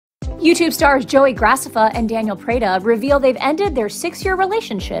YouTube stars Joey Graceffa and Daniel Preda reveal they've ended their 6-year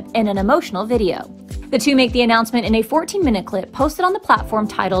relationship in an emotional video. The two make the announcement in a 14-minute clip posted on the platform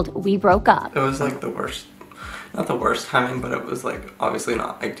titled "We Broke Up." It was like the worst, not the worst timing, but it was like obviously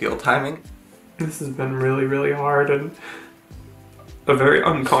not ideal timing. This has been really, really hard and a very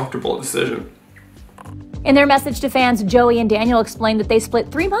uncomfortable decision. In their message to fans, Joey and Daniel explained that they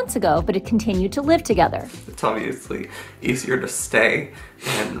split 3 months ago, but had continued to live together. It's obviously easier to stay,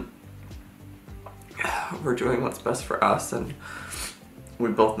 and we're doing what's best for us, and we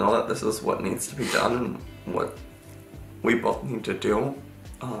both know that this is what needs to be done and what we both need to do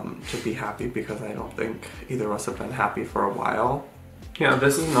to be happy, because I don't think either of us have been happy for a while. Yeah,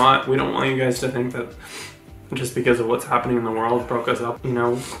 this is not, we don't want you guys to think that just because of what's happening in the world broke us up. You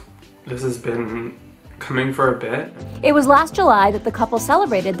know, this has been coming for a bit. It was last July that the couple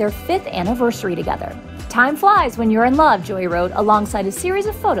celebrated their 5th anniversary together. "Time flies when you're in love," Joey wrote alongside a series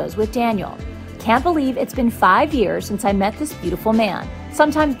of photos with Daniel. "Can't believe it's been 5 years since I met this beautiful man.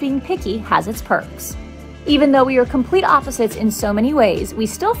 Sometimes being picky has its perks. Even though we are complete opposites in so many ways, we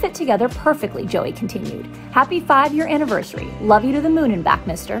still fit together perfectly," Joey continued. "Happy 5-year anniversary. Love you to the moon and back,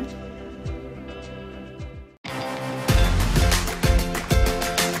 mister."